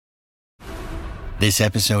This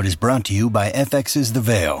episode is brought to you by FX's The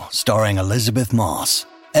Veil, starring Elizabeth Moss.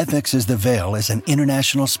 FX's The Veil is an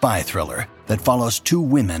international spy thriller that follows two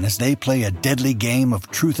women as they play a deadly game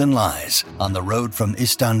of truth and lies on the road from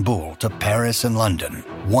Istanbul to Paris and London.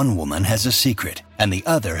 One woman has a secret, and the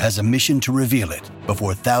other has a mission to reveal it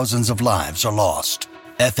before thousands of lives are lost.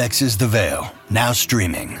 FX's The Veil, now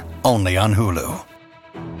streaming, only on Hulu.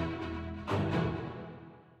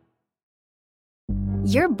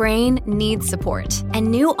 Your brain needs support, and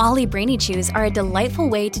new Ollie Brainy Chews are a delightful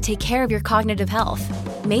way to take care of your cognitive health.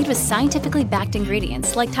 Made with scientifically backed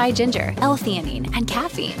ingredients like Thai ginger, L-theanine, and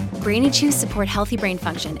caffeine, Brainy Chews support healthy brain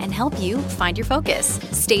function and help you find your focus,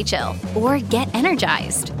 stay chill, or get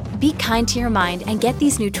energized. Be kind to your mind and get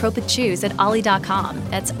these nootropic chews at ollie.com.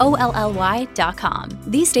 That's OLLY.com.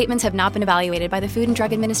 These statements have not been evaluated by the Food and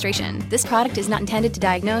Drug Administration. This product is not intended to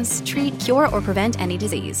diagnose, treat, cure, or prevent any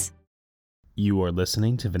disease. You are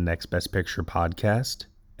listening to the Next Best Picture podcast,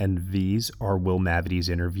 and these are Will Mavity's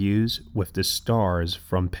interviews with the stars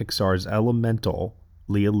from Pixar's Elemental,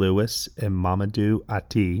 Leah Lewis and Mamoudou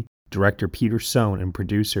Athie, director Peter Sohn and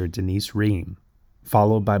producer Denise Ream,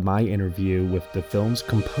 followed by my interview with the film's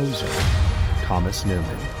composer, Thomas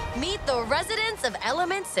Newman. Meet the residents of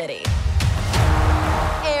Element City.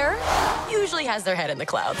 Air usually has their head in the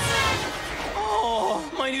clouds.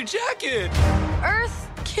 Oh, my new jacket! Earth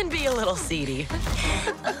can be a little seedy.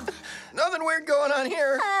 Nothing weird going on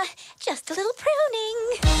here. Just a little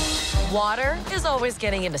pruning. Water is always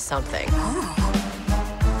getting into something. Help!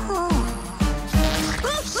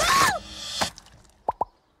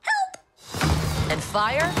 And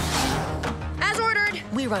fire, as ordered,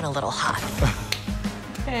 we run a little hot.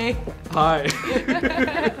 Hey. Hi.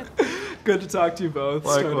 Good to talk to you both.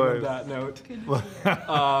 Likewise. Starting on that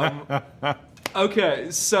note. Okay,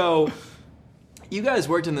 so you guys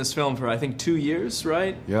worked in this film for, I think, 2 years,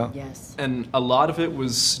 right? Yeah. Yes. And a lot of it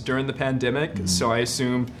was during the pandemic, so I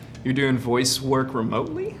assume you're doing voice work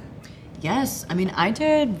remotely? Yes. I mean, I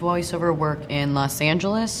did voiceover work in Los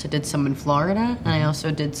Angeles. I did some in Florida, and I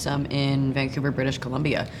also did some in Vancouver, British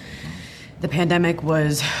Columbia. The pandemic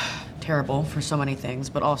was terrible for so many things,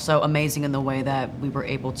 but also amazing in the way that we were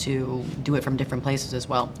able to do it from different places as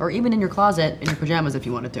well. Or even in your closet, in your pajamas if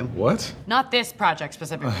you wanted to. What? Not this project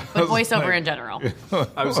specifically, but voiceover in general.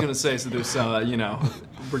 I was gonna say, so there's,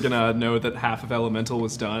 we're gonna know that half of Elemental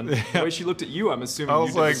was done. The way she looked at you, I'm assuming I you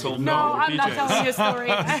was did this like, whole No, film with I'm not PJs. telling you a story.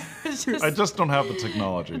 I just don't have the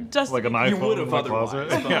technology. Just- like an You iPhone would in have my otherwise, closet.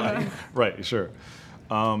 but Yeah. Right, sure.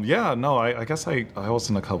 I guess I was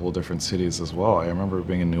in a couple of different cities as well. I remember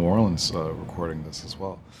being in New Orleans recording this as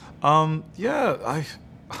well. Wow,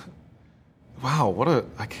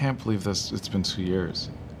 I can't believe this. It's been 2 years.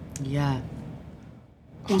 Yeah.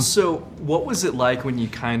 Well, so what was it like when you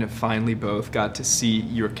kind of finally both got to see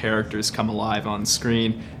your characters come alive on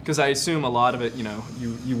screen? Because I assume a lot of it,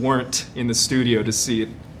 you weren't in the studio to see it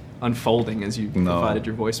unfolding as you provided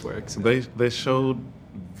your voice work. So They showed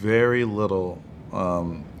very little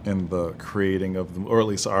in the creating of them, or at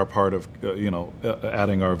least our part of,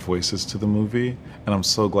 adding our voices to the movie. And I'm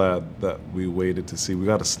so glad that we waited to see. We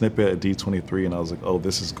got a snippet at D23, and I was like, oh,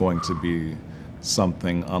 this is going to be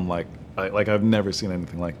something unlike, I've never seen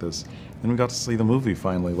anything like this. And we got to see the movie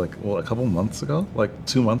finally, a couple months ago?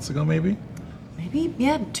 2 months ago, maybe? Maybe,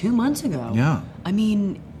 yeah, 2 months ago. Yeah. I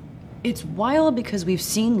mean, it's wild because we've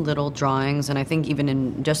seen little drawings, and I think even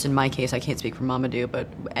in my case, I can't speak for Mamoudou, but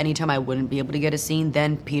anytime I wouldn't be able to get a scene,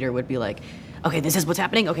 then Peter would be like, okay, this is what's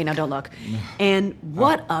happening, okay, now don't look. And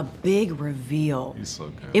what a big reveal. He's so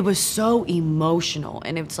good. It was so emotional,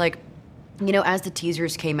 and it's like, as the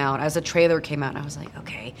teasers came out, as the trailer came out, I was like,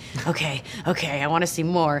 okay, I want to see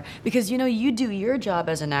more. Because, you do your job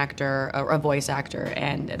as an actor, a voice actor,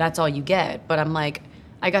 and that's all you get. But I'm like,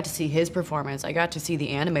 I got to see his performance. I got to see the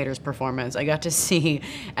animator's performance. I got to see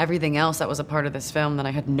everything else that was a part of this film that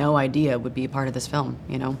I had no idea would be a part of this film,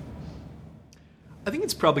 I think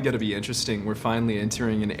it's probably going to be interesting. We're finally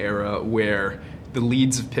entering an era where the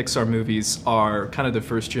leads of Pixar movies are kind of the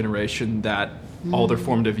first generation that all their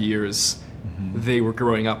formative years, they were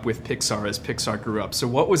growing up with Pixar as Pixar grew up. So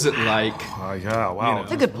what was it like Wow.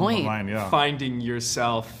 That's a good point. finding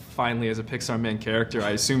yourself finally as a Pixar main character?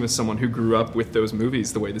 I assume as someone who grew up with those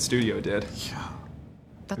movies the way the studio did. Yeah.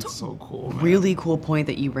 That's It's so cool, man. really cool point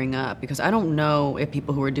that you bring up, because I don't know if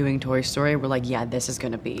people who were doing Toy Story were like, yeah, this is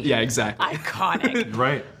going to be Yeah, exactly. iconic.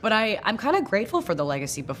 Right. But I'm kind of grateful for the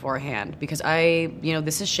legacy beforehand, because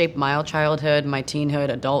this has shaped my childhood, my teenhood,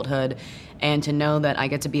 adulthood, and to know that I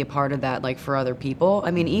get to be a part of that, for other people.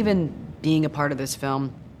 I mean, even being a part of this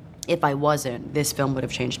film, if I wasn't, this film would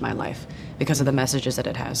have changed my life because of the messages that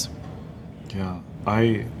it has. Yeah.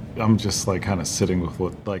 I I'm just like kind of sitting with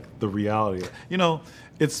what like the reality. You know,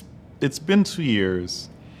 it's been 2 years,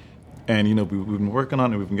 and you know we've been working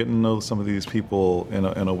on it. We've been getting to know some of these people in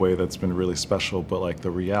a way that's been really special. But like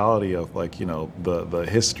the reality of like you know the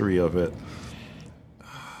history of it,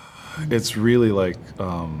 it's really like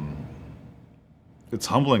it's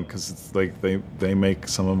humbling because it's like they make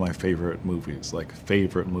some of my favorite movies,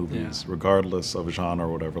 regardless of genre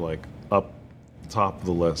or whatever, like up top of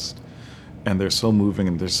the list. And they're so moving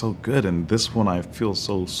and they're so good. And this one I feel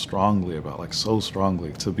so strongly about, like so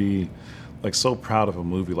strongly, to be like so proud of a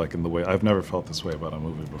movie, like in the way I've never felt this way about a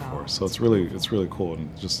movie before. So it's really cool, and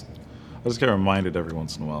I just get reminded every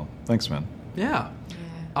once in a while. Thanks, man. Yeah.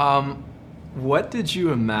 What did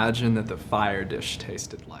you imagine that the fire dish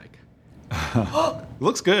tasted like? It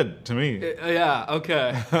looks good to me. Yeah.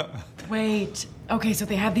 Okay. Wait. Okay, so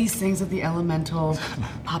they have these things at the Elemental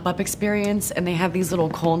pop-up experience, and they have these little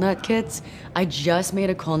Coalnut kits. I just made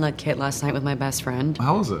a Coalnut kit last night with my best friend.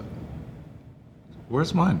 How was it?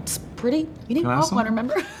 Where's mine? It's pretty. You didn't want one,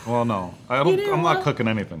 remember? Well, no. I'm not cooking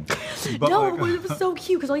anything. But no, like, but it was so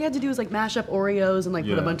cute, because all you had to do was like mash up Oreos and like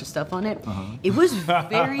put a Yeah. bunch of stuff on it. It was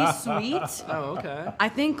very sweet. Oh, okay. I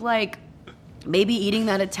think like maybe eating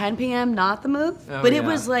that at 10 p.m. not the move, Oh, but it yeah.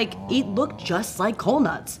 was like it looked just like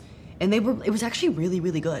Coalnuts, and it was actually really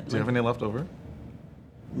really good. do you have any left over?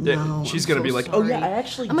 Yeah, she's gonna be like, oh yeah, I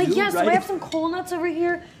actually I'm like, do, yes, right? do I have some Coalnuts over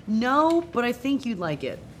here? No, but I think you'd like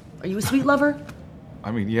it. Are you a sweet lover?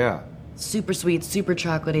 I mean, yeah. Super sweet, super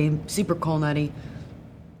chocolatey, super coalnutty.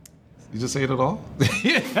 You just ate it all?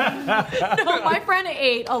 No, my friend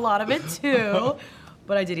ate a lot of it too,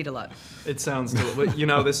 but I did eat a lot. It sounds delicious. You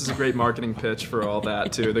know, this is a great marketing pitch for all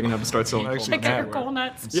that too. They're gonna have to start selling. Actually, Coalnuts mad. everywhere.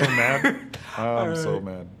 Coalnuts. I'm so mad. I'm so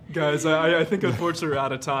mad. Guys, I think unfortunately we're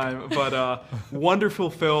out of time, but wonderful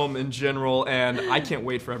film in general, and I can't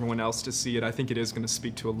wait for everyone else to see it. I think it is going to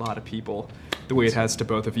speak to a lot of people the way it has to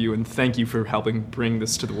both of you, and thank you for helping bring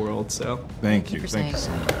this to the world. So, Thank you. for Thank you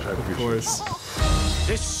saying so much. I of appreciate it. course.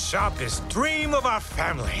 This shop is dream of our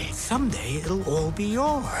family. Someday it'll all be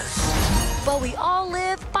yours. But we all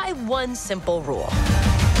live by one simple rule.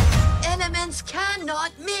 Elements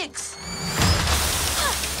cannot mix.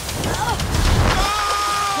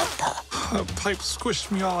 The pipe squished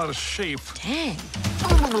me all out of shape. Dang.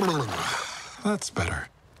 That's better.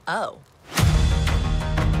 Oh.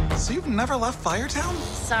 So you've never left Firetown?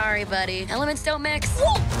 Sorry, buddy. Elements don't mix.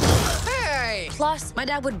 Hey! Plus, my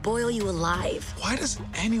dad would boil you alive. Why does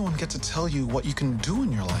anyone get to tell you what you can do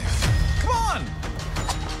in your life? Come on!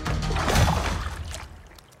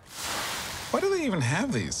 Why do they even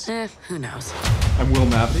have these? Who knows? I'm Will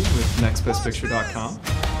Mavety with NextBestPicture.com.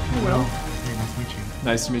 Well, hey, nice to meet you.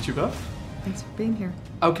 Nice to meet you both. Thanks for being here.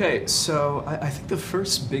 Okay, so I think the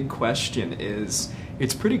first big question is,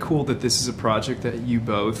 it's pretty cool that this is a project that you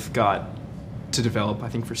both got to develop, I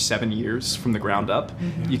think, for 7 years from the ground up.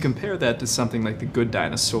 You compare that to something like The Good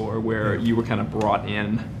Dinosaur, where you were kind of brought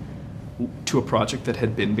in to a project that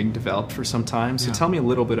had been being developed for some time. So tell me a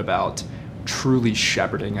little bit about truly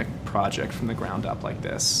shepherding a project from the ground up like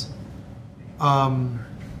this.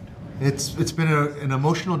 It's been an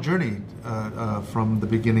emotional journey from the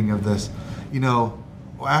beginning of this. You know,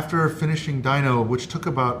 after finishing Dino, which took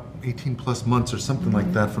about 18 plus months or something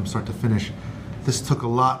like that from start to finish, this took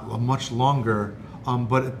much longer,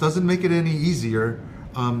 but it doesn't make it any easier.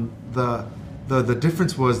 The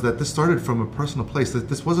difference was that this started from a personal place. That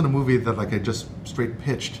this wasn't a movie that like I just straight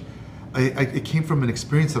pitched. It came from an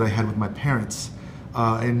experience that I had with my parents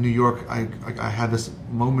in New York. I had this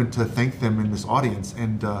moment to thank them in this audience,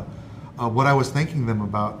 and what I was thanking them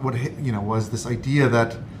about, was this idea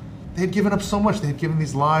that they had given up so much. They had given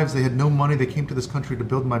these lives. They had no money. They came to this country to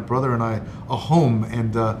build my brother and I a home,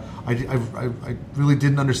 and I really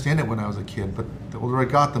didn't understand it when I was a kid. But the older I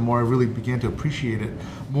got, the more I really began to appreciate it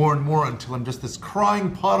more and more, until I'm just this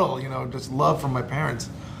crying puddle, just love from my parents,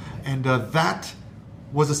 and that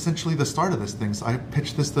was essentially the start of this thing. So I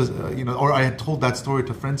pitched this, or I had told that story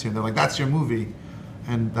to friends here, and they're like, "That's your movie,"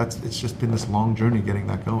 and it's just been this long journey getting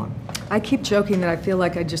that going. I keep joking that I feel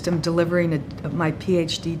like I just am delivering my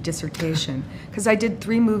PhD dissertation, because I did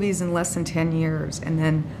 3 movies in less than 10 years, and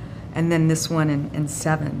then this one in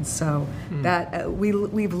 7. So that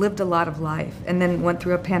we've lived a lot of life, and then went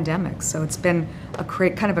through a pandemic. So it's been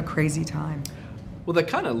kind of a crazy time. Well, that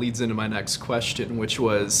kind of leads into my next question, which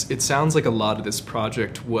was, it sounds like a lot of this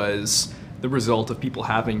project was the result of people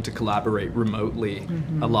having to collaborate remotely,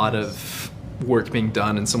 a lot of work being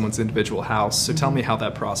done in someone's individual house. So tell me how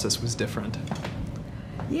that process was different.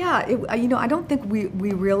 Yeah, I don't think we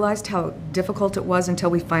realized how difficult it was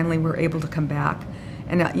until we finally were able to come back.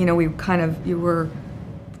 And,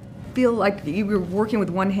 feel like you were working with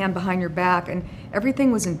one hand behind your back, and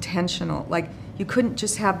everything was intentional. Like, you couldn't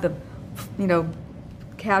just have the,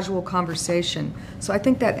 casual conversation. So I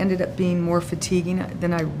think that ended up being more fatiguing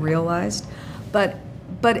than I realized. But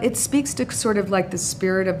it speaks to sort of like the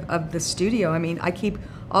spirit of the studio. I mean, I keep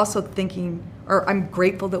also thinking, or I'm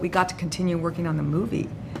grateful that we got to continue working on the movie,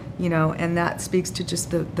 and that speaks to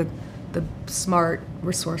just the smart,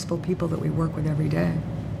 resourceful people that we work with every day.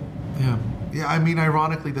 Yeah. Yeah, I mean,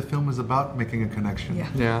 ironically, the film is about making a connection.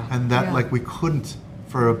 Yeah. And that, we couldn't,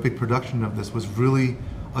 for a big production of this, was really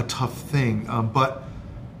a tough thing. But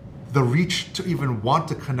the reach to even want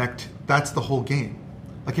to connect, that's the whole game.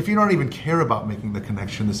 Like, if you don't even care about making the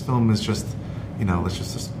connection, this film is just, let's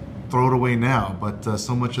just throw it away now. But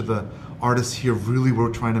so much of the artists here really were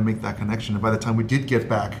trying to make that connection. And by the time we did get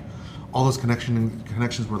back, all those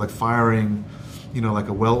connections were like firing, like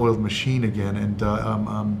a well-oiled machine again.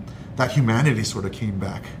 And that humanity sort of came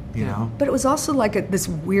back, you know? But it was also like this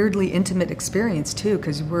weirdly intimate experience too,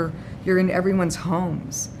 because you're in everyone's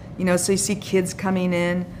homes, so you see kids coming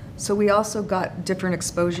in. So we also got different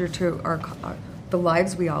exposure to the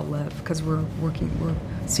lives we all live, because we're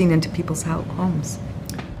seeing into people's homes.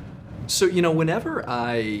 So, whenever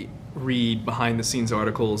I read behind-the-scenes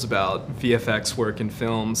articles about VFX work in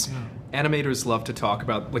films, animators love to talk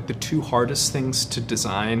about, the two hardest things to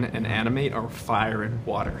design and animate are fire and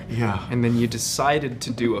water. Yeah. And then you decided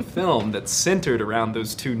to do a film that's centered around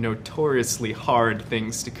those two notoriously hard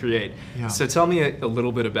things to create. Yeah. So tell me a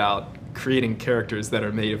little bit about creating characters that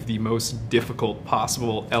are made of the most difficult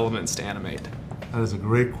possible elements to animate. That is a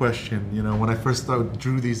great question. When I first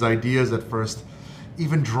drew these ideas at first,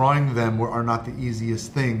 even drawing them are not the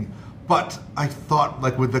easiest thing. But I thought,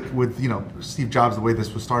 with Steve Jobs, the way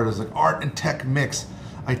this was started as art and tech mix,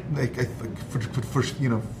 I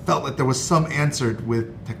felt like there was some answer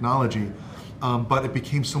with technology, but it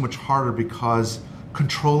became so much harder because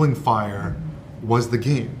controlling fire was the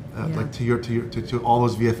game. To all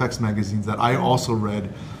those VFX magazines that I also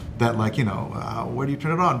read, that where do you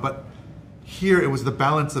turn it on? But here it was the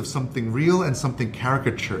balance of something real and something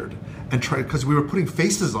caricatured, and because we were putting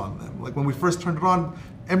faces on them. Like when we first turned it on,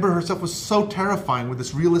 Ember herself was so terrifying with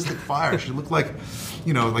this realistic fire. She looked like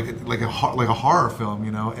a horror film,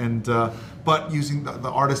 And but using the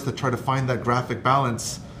artists that try to find that graphic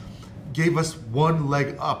balance gave us one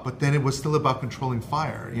leg up. But then it was still about controlling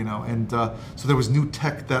fire, And so there was new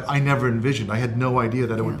tech that I never envisioned. I had no idea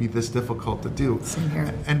that it would be this difficult to do. Same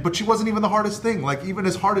here. But she wasn't even the hardest thing. Like even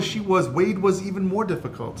as hard as she was, Wade was even more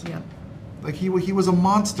difficult. Yeah. Like he was a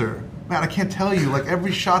monster. Man, I can't tell you. Like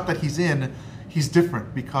every shot that he's in, he's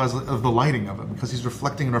different because of the lighting of him, because he's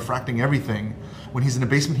reflecting and refracting everything. When he's in the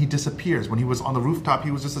basement, he disappears. When he was on the rooftop,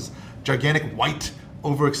 he was just this gigantic white,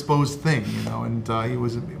 overexposed thing, and he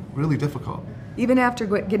was really difficult. Even after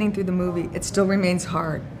getting through the movie, it still remains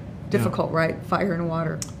hard. Difficult, right? Fire and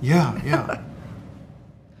water. Yeah.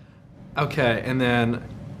 Okay, and then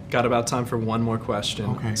got about time for one more question.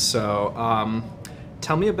 Okay. So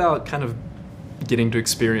tell me about kind of getting to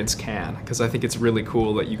experience Cannes, because I think it's really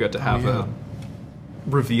cool that you got to have a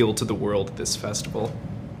reveal to the world at this festival.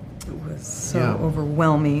 It was so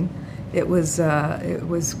overwhelming. It was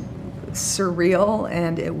surreal,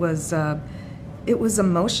 and it was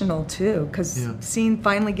emotional too, because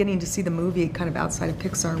finally getting to see the movie kind of outside of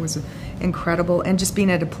Pixar was incredible, and just being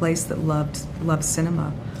at a place that loved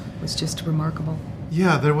cinema was just remarkable.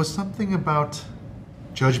 Yeah, there was something about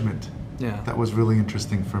Judgment that was really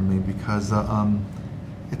interesting for me, because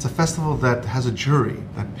it's a festival that has a jury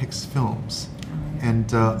that picks films. And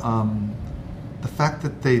the fact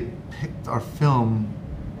that they picked our film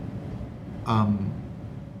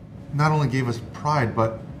not only gave us pride,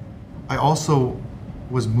 but I also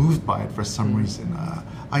was moved by it for some reason.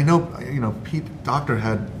 I know, Pete Docter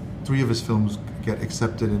had 3 of his films get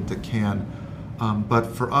accepted into Cannes,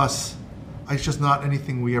 but for us, it's just not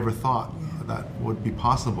anything we ever thought that would be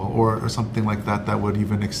possible, or something like that would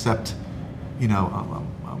even accept,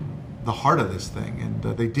 the heart of this thing,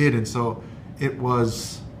 and they did, and so it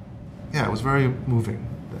was very moving.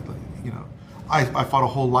 I fought a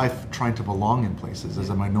whole life trying to belong in places as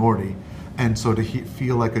a minority, and so to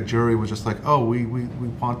feel like a jury was just like, oh, we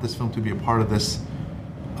want this film to be a part of this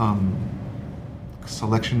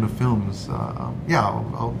selection of films.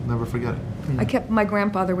 I'll never forget it. My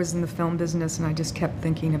grandfather was in the film business, and I just kept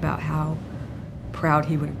thinking about how proud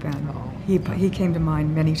he would have been. He came to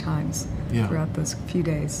mind many times throughout those few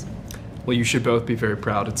days. Well, you should both be very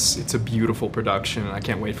proud. It's a beautiful production, and I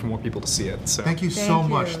can't wait for more people to see it. So thank you so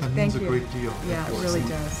much. That means a great deal. Yeah, it really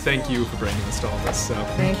does. Thank you for bringing us to all this. So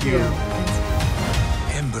thank you.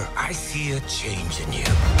 Ember, I see a change in you.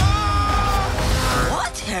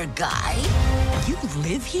 What, hair guy? You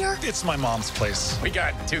live here? It's my mom's place. We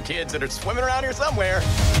got 2 kids that are swimming around here somewhere.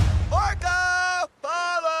 Orca!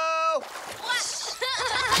 Follow!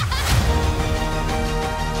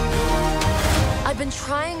 I've been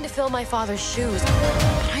trying to fill my father's shoes,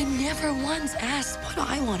 but I never once asked what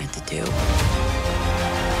I wanted to do.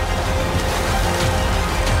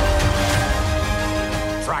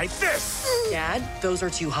 Try this. Dad, those are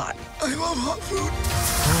too hot. I love hot food.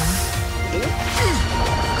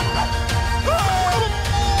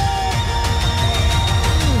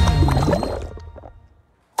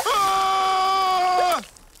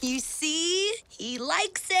 You see? He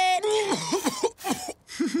likes it.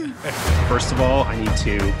 First of all, I need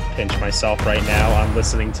to pinch myself right now. I'm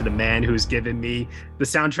listening to the man who's given me the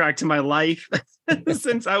soundtrack to my life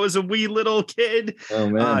since I was a wee little kid. Oh,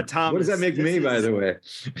 man. Thomas, what does that make me, by the way?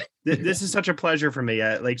 This is such a pleasure for me.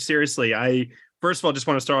 Like, seriously, I first of all just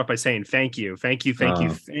want to start off by saying thank you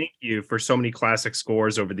for so many classic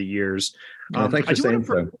scores over the years. Thanks for saying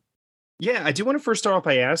so. Yeah, I do want to first start off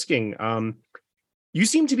by asking, you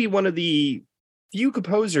seem to be one of the few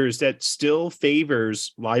composers that still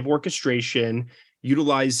favors live orchestration,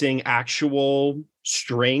 utilizing actual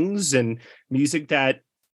strings and music that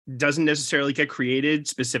doesn't necessarily get created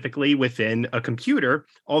specifically within a computer,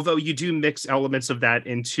 although you do mix elements of that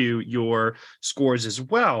into your scores as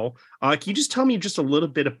well. Can you just tell me just a little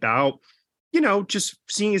bit about, just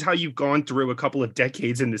seeing as how you've gone through a couple of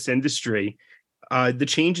decades in this industry, the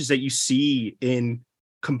changes that you see in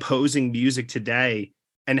composing music today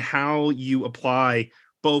and how you apply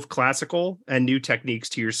both classical and new techniques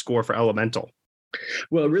to your score for Elemental?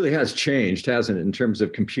 Well, it really has changed, hasn't it, in terms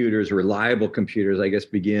of computers. Reliable computers, I guess,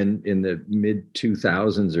 begin in the mid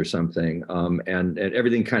 2000s or something, and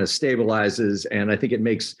everything kind of stabilizes. And I think it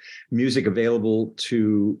makes music available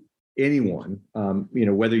to anyone,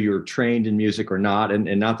 whether you're trained in music or not.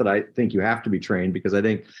 And not that I think you have to be trained, because I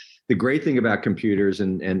think the great thing about computers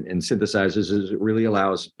and synthesizers is it really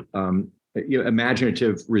allows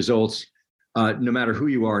imaginative results, no matter who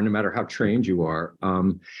you are, no matter how trained you are.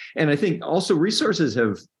 And I think also resources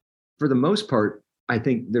have, for the most part, I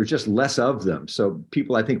think there's just less of them. So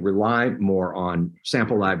people, I think, rely more on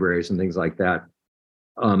sample libraries and things like that.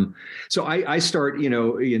 So I start,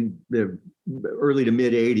 in the early to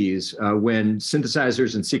mid 80s, when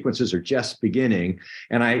synthesizers and sequences are just beginning.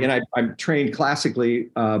 And I'm trained classically,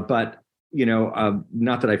 but,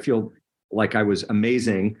 not that I feel like I was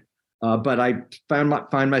amazing. But I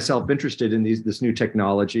find myself interested in this new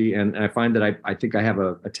technology, and I find that I think I have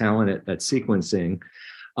a talent at sequencing,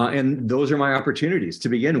 and those are my opportunities to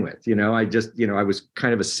begin with. I was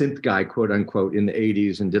kind of a synth guy, quote unquote, in the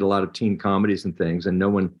 80s, and did a lot of teen comedies and things, and no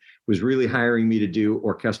one was really hiring me to do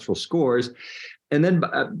orchestral scores. And then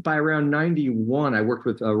by around 91, I worked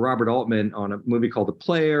with Robert Altman on a movie called The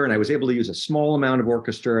Player, and I was able to use a small amount of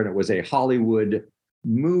orchestra, and it was a Hollywood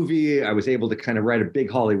movie. I was able to kind of write a big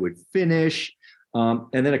Hollywood finish. And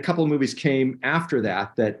then a couple of movies came after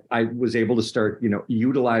that I was able to start,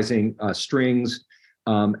 utilizing strings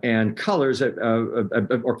and colors,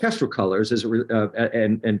 orchestral colors,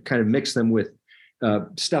 and kind of mix them with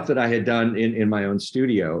stuff that I had done in my own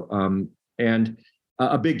studio. And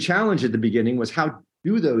a big challenge at the beginning was, how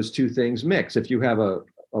do those two things mix? If you have a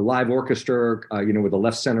live orchestra, with a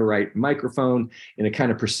left, center, right microphone in a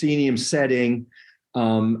kind of proscenium setting,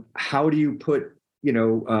 how do you put,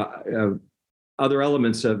 other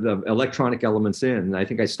elements of electronic elements in? And I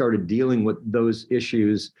think I started dealing with those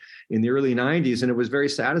issues in the early 90s, and it was very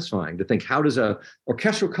satisfying to think, how does a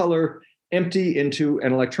orchestral color empty into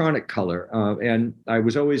an electronic color? And I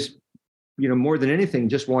was always, more than anything,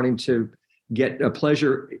 just wanting to get a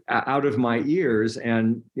pleasure out of my ears,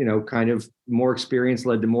 and, kind of more experience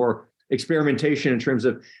led to more experimentation in terms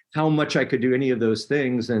of how much I could do any of those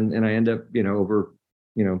things. And I end up, over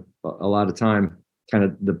a lot of time, kind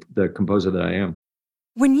of the composer that I am.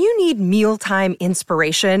 When you need mealtime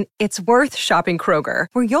inspiration, it's worth shopping Kroger,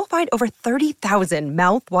 where you'll find over 30,000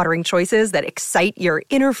 mouth-watering choices that excite your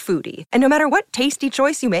inner foodie. And no matter what tasty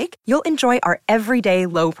choice you make, you'll enjoy our everyday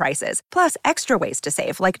low prices, plus extra ways to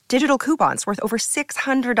save, like digital coupons worth over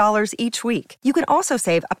 $600 each week. You can also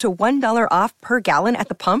save up to $1 off per gallon at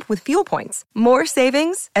the pump with fuel points. More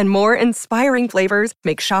savings and more inspiring flavors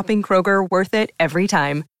make shopping Kroger worth it every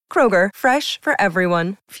time. Kroger, fresh for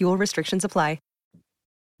everyone. Fuel restrictions apply.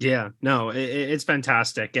 Yeah, no, it's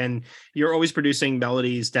fantastic. And you're always producing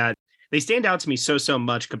melodies that they stand out to me so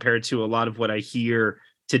much compared to a lot of what I hear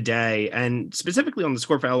today. And specifically on the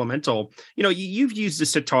score for Elemental, you've used the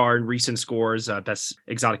sitar in recent scores, Best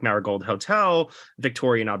Exotic Marigold Hotel,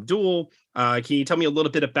 Victorian Abdul. Can you tell me a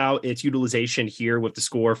little bit about its utilization here with the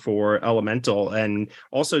score for Elemental, and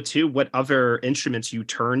also too what other instruments you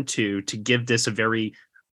turn to give this a very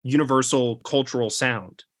universal cultural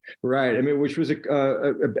sound? Right. I mean, which was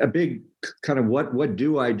a big kind of what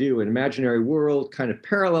do I do? An imaginary world, kind of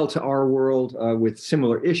parallel to our world, with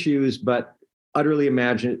similar issues, but utterly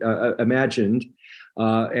imagined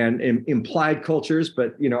and implied cultures.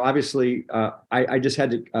 But obviously, I just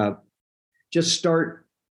had to just start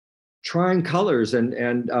trying colors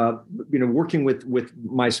and working with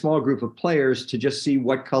my small group of players to just see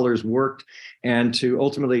what colors worked, and to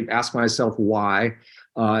ultimately ask myself why.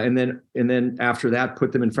 And then after that,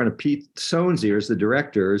 put them in front of Pete Sohn's ears, the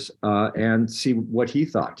directors, and see what he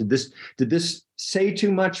thought. Did this say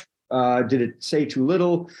too much? Did it say too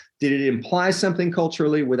little? Did it imply something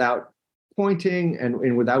culturally without pointing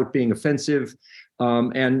and without being offensive?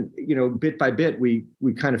 And bit by bit, we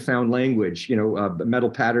kind of found language. Metal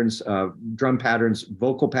patterns, drum patterns,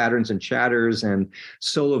 vocal patterns, and chatters, and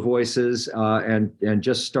solo voices, and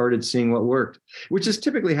just started seeing what worked, which is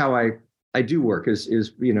typically how I do work,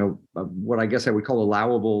 is what I guess I would call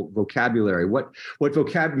allowable vocabulary. What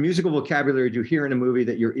musical vocabulary do you hear in a movie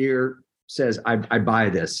that your ear says, I buy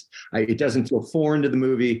this? It doesn't feel foreign to the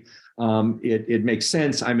movie. It makes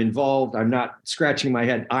sense. I'm involved. I'm not scratching my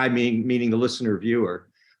head. Meaning the listener viewer.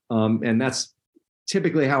 And that's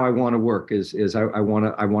typically how I want to work, is I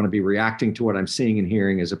want to be reacting to what I'm seeing and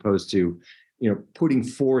hearing, as opposed to, putting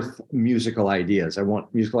forth musical ideas. I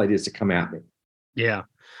want musical ideas to come at me. Yeah.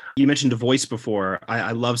 You mentioned the voice before.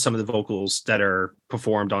 I love some of the vocals that are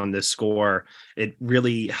performed on this score. It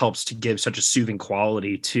really helps to give such a soothing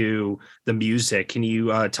quality to the music. Can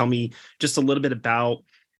you tell me just a little bit about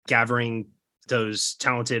gathering those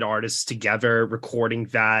talented artists together, recording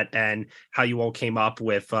that, and how you all came up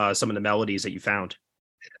with some of the melodies that you found?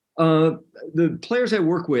 The players I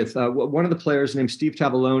work with, one of the players named Steve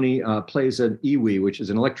Tavoloni plays an iwi, which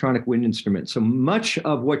is an electronic wind instrument. So much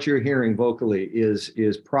of what you're hearing vocally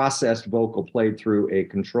is processed vocal played through a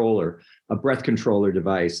controller, a breath controller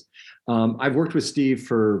device. I've worked with Steve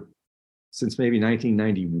since maybe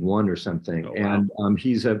 1991 or something. Oh, wow. And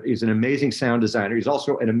he's an amazing sound designer. He's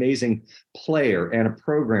also an amazing player and a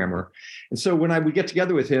programmer. And so when I would get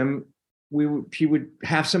together with him, he would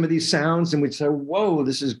have some of these sounds, and we'd say, "Whoa,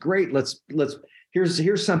 this is great.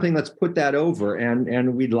 Here's something. Let's put that over."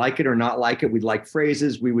 And we'd like it or not like it. We'd like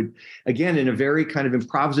phrases. We would, again, in a very kind of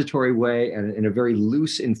improvisatory way and in a very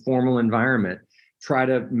loose, informal environment, try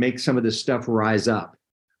to make some of this stuff rise up,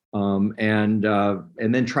 and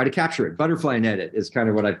then try to capture it. Butterfly net it is kind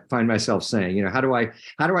of what I find myself saying. How do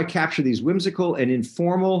I capture these whimsical and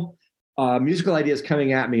informal musical ideas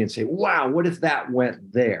coming at me and say, "Wow, what if that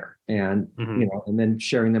went there?" And and then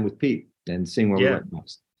sharing them with Pete and seeing where we went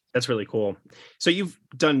next. That's really cool. So you've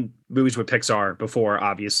done movies with Pixar before,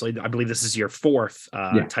 obviously. I believe this is your fourth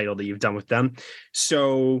title that you've done with them.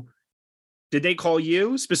 So did they call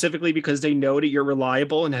you specifically because they know that you're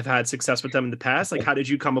reliable and have had success with them in the past? Like, how did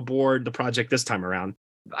you come aboard the project this time around?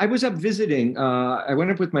 I was up visiting. I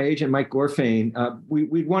went up with my agent, Mike Gorfain.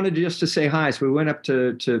 We wanted just to say hi. So we went up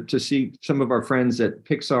to see some of our friends at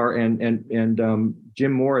Pixar, and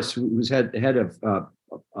Jim Morris, who's head of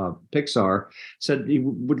Pixar, said he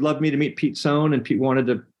would love me to meet Pete Sohn, and Pete wanted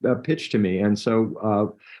to pitch to me. And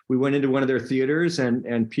so we went into one of their theaters,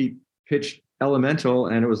 and Pete pitched Elemental,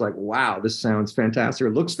 and it was like, wow, this sounds fantastic.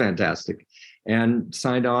 It looks fantastic, and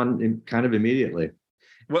signed on kind of immediately.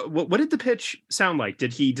 What did the pitch sound like?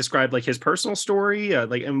 Did he describe like his personal story,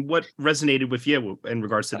 and what resonated with you in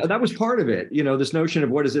regards to that? Was part of it. This notion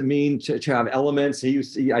of what does it mean to have elements.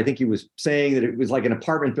 I think he was saying that it was like an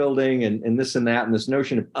apartment building and this and that, and this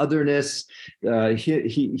notion of otherness.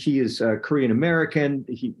 He is Korean American.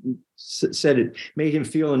 He said it made him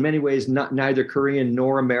feel in many ways neither Korean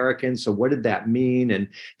nor American. So what did that mean? And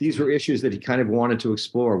these were issues that he kind of wanted to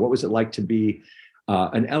explore. What was it like to be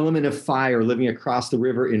an element of fire living across the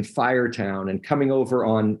river in Firetown and coming over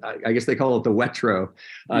on, I guess they call it the Wetro,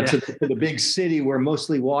 to the big city where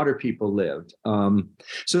mostly water people lived.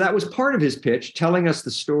 So that was part of his pitch, telling us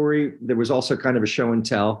the story. There was also kind of a show and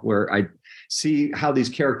tell where I see how these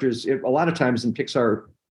characters, a lot of times in Pixar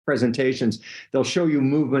presentations, they'll show you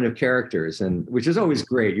movement of characters, and which is always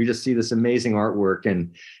great. You just see this amazing artwork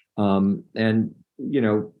and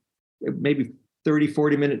maybe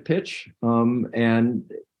 30-40 minute pitch. And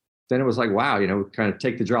then it was like, wow, kind of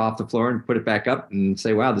take the jaw off the floor and put it back up and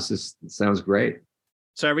say, wow, this sounds great.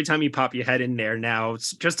 So every time you pop your head in there now,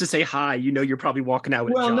 it's just to say hi, you're probably walking out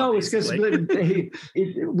with a job. No, it's because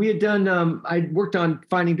we had done, I worked on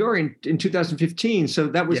Finding Dory in 2015. So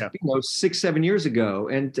that was, 6-7 years ago.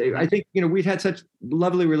 And I think, we'd had such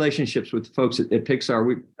lovely relationships with folks at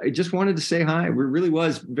Pixar. I just wanted to say hi. It really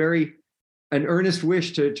was an earnest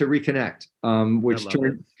wish to reconnect, which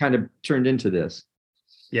turned into this.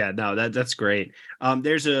 Yeah, no, that's great.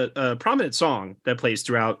 There's a prominent song that plays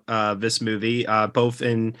throughout this movie, both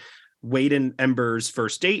in Wade and Ember's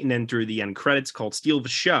first date and then through the end credits, called "Steal the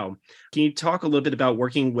Show." Can you talk a little bit about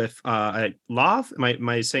working with Lauv? Am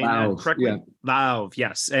I saying that correctly? Yeah. Lauv,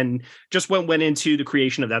 yes. And just what went into the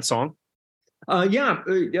creation of that song?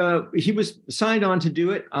 He was signed on to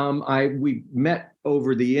do it. We met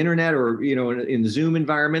over the internet or in Zoom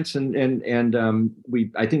environments, and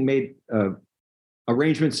we I think made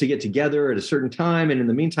arrangements to get together at a certain time. And in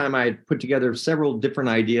the meantime, I had put together several different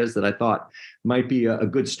ideas that I thought might be a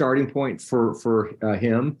good starting point for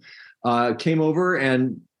him. Came over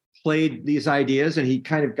and played these ideas, and he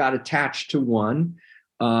kind of got attached to one.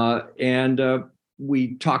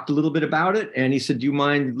 We talked a little bit about it, and he said, "Do you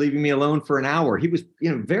mind leaving me alone for an hour?" He was,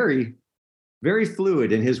 very, very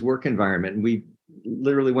fluid in his work environment. And we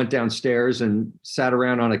literally went downstairs and sat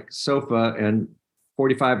around on a sofa, and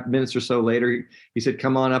 45 minutes or so later, he said,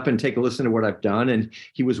 "Come on up and take a listen to what I've done." And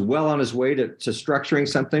he was well on his way to structuring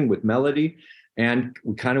something with melody. And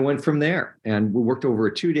we kind of went from there. And we worked over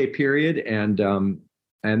a 2-day period. And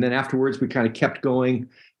then afterwards, we kind of kept going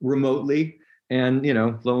remotely. And,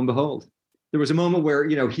 lo and behold, there was a moment where,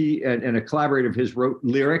 he and a collaborator of his wrote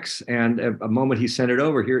lyrics, and a moment he sent it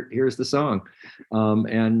over. Here's the song.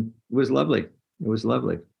 And it was lovely. It was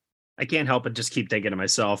lovely. I can't help but just keep thinking to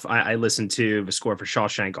myself, I listen to the score for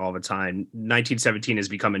Shawshank all the time. 1917 has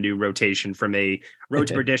become a new rotation for me. Road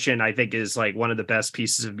to Perdition, I think, is like one of the best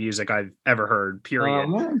pieces of music I've ever heard, period.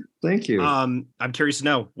 Thank you. I'm curious to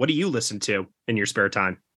know, what do you listen to in your spare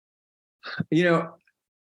time?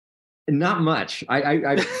 Not much.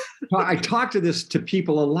 I talk to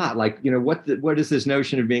people a lot. Like, what is this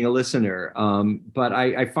notion of being a listener? But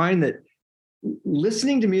I find that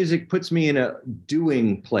listening to music puts me in a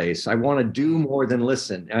doing place. I want to do more than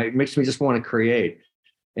listen. It makes me just want to create.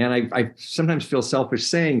 And I sometimes feel selfish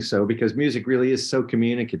saying so, because music really is so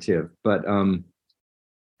communicative. But I'm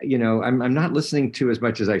not listening to as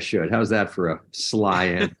much as I should. How's that for a sly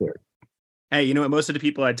answer? Hey, you know what? Most of the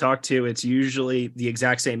people I talk to, it's usually the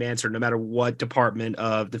exact same answer, no matter what department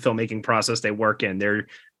of the filmmaking process they work in. They're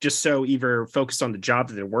just so either focused on the job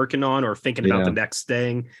that they're working on or thinking about the next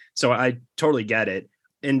thing. So I totally get it.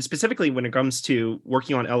 And specifically when it comes to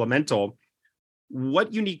working on Elemental,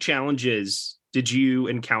 what unique challenges did you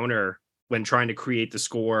encounter when trying to create the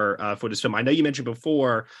score for this film? I know you mentioned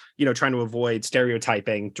before, trying to avoid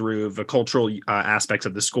stereotyping through the cultural aspects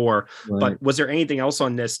of the score, but was there anything else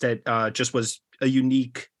on this that just was a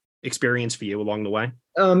unique experience for you along the way?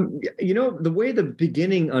 The way the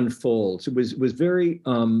beginning unfolds was very,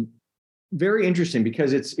 very interesting,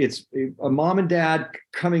 because it's a mom and dad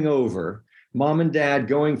coming over, mom and dad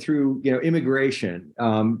going through, immigration,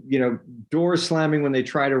 doors slamming when they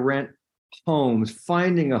try to rent homes,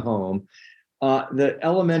 finding a home. The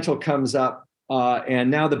elemental comes up, and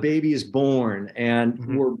now the baby is born,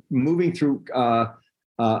 and we're moving through a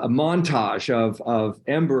montage of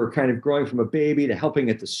Ember kind of growing from a baby to helping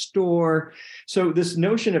at the store. So this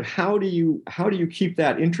notion of how do you keep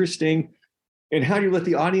that interesting, and how do you let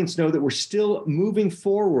the audience know that we're still moving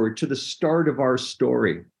forward to the start of our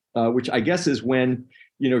story, which I guess is when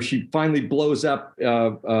she finally blows up.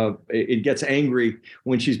 It gets angry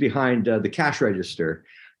when she's behind the cash register.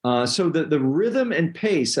 So the rhythm and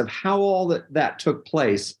pace of how all that took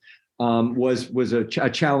place was a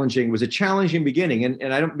challenging beginning,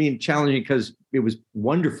 and I don't mean challenging because it was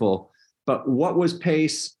wonderful, but what was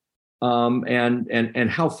pace, and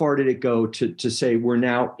how far did it go to say we're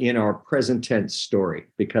now in our present tense story,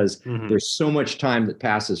 because there's so much time that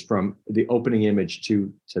passes from the opening image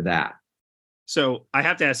to that. So I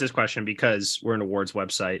have to ask this question because we're an awards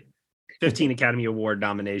website. 15 Academy Award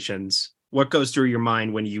nominations. What goes through your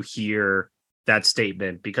mind when you hear that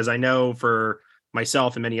statement? Because I know for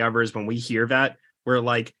myself and many others, when we hear that, we're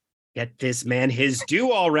like, get this man his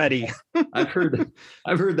due already. I've heard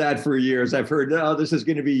that for years. I've heard, this is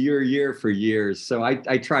going to be your year for years. So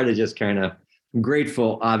I try to just kind of, I'm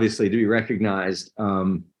grateful, obviously, to be recognized.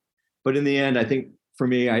 But in the end, I think for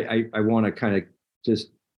me, I want to kind of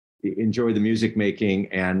just enjoy the music making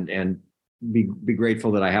and be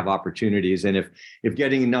grateful that I have opportunities. And if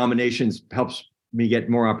getting nominations helps me get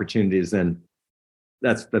more opportunities, then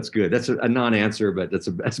that's good. That's a non-answer, but that's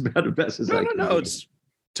about the best as I can. No, it's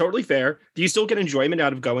Totally fair. Do you still get enjoyment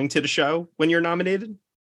out of going to the show when you're nominated?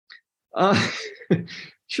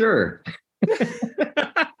 Sure.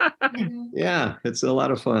 Yeah, it's a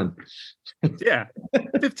lot of fun. Yeah,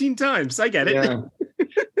 15 times. I get it. Yeah.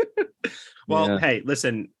 Well, hey,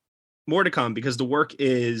 listen, more to come because the work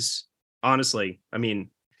is honestly, I mean,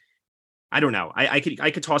 I don't know. I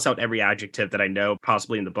could toss out every adjective that I know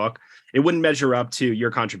possibly in the book. It wouldn't measure up to your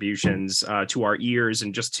contributions to our ears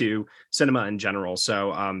and just to cinema in general.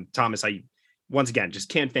 So, Thomas, I once again just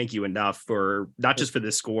can't thank you enough for not just for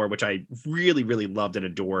this score, which I really, really loved and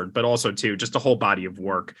adored, but also too just the whole body of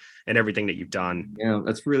work and everything that you've done. Yeah,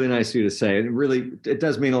 that's really nice of you to say. It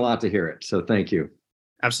does mean a lot to hear it. So thank you.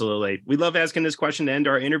 Absolutely. We love asking this question to end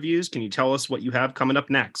our interviews. Can you tell us what you have coming up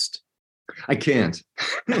next? I can't.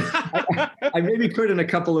 I maybe could in a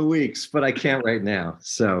couple of weeks, but I can't right now.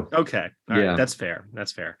 So okay. All right. That's fair.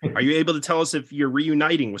 That's fair. Are you able to tell us if you're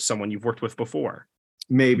reuniting with someone you've worked with before?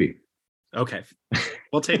 Maybe. Okay.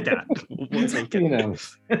 We'll take that. We'll take it. You know.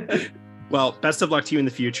 Well, best of luck to you in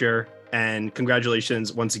the future. And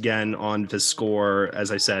congratulations once again on this score.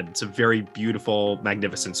 As I said, it's a very beautiful,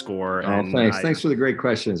 magnificent score. Oh, and thanks. Thanks for the great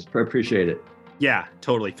questions. I appreciate it. Yeah,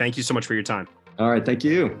 totally. Thank you so much for your time. All right. Thank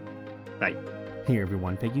you. Bye. Hey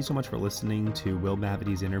everyone, thank you so much for listening to Will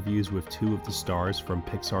Mavity's interviews with two of the stars from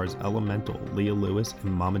Pixar's Elemental, Leah Lewis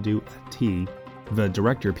and Mamadou Ati, the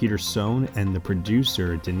director Peter Sohn and the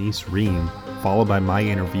producer Denise Ream, followed by my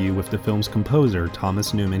interview with the film's composer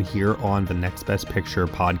Thomas Newman here on the Next Best Picture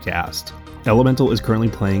podcast. Elemental is currently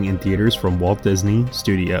playing in theaters from Walt Disney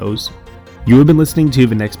Studios. You have been listening to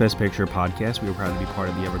the Next Best Picture podcast. We are proud to be part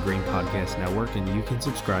of the Evergreen Podcast Network, and you can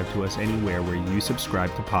subscribe to us anywhere where you subscribe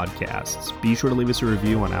to podcasts. Be sure to leave us a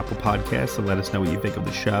review on Apple Podcasts and let us know what you think of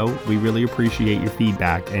the show. We really appreciate your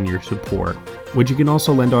feedback and your support, which you can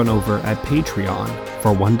also lend on over at Patreon.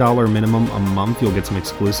 For $1 minimum a month, you'll get some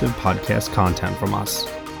exclusive podcast content from us.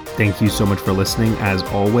 Thank you so much for listening, as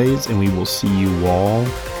always, and we will see you all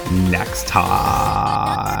next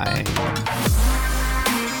time.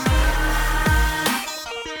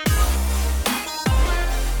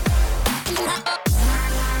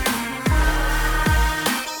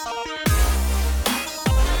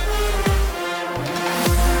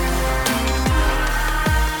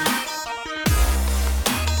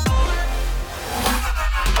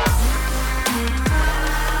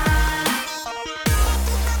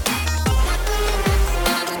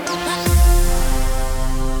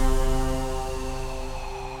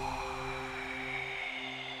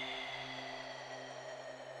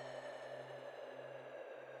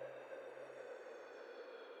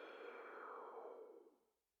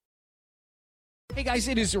 Hey guys,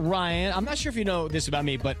 it is Ryan. I'm not sure if you know this about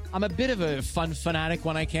me, but I'm a bit of a fun fanatic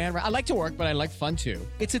when I can. I like to work, but I like fun too.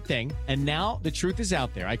 It's a thing. And now the truth is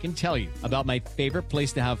out there. I can tell you about my favorite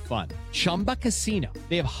place to have fun. Chumba Casino.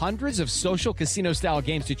 They have hundreds of social casino style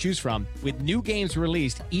games to choose from with new games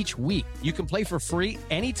released each week. You can play for free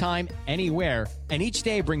anytime, anywhere. And each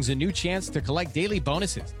day brings a new chance to collect daily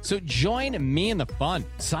bonuses. So join me in the fun.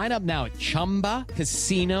 Sign up now at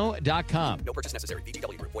ChumbaCasino.com. No purchase necessary.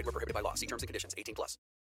 VGW Group. Void where prohibited by law. See terms and conditions. 18+.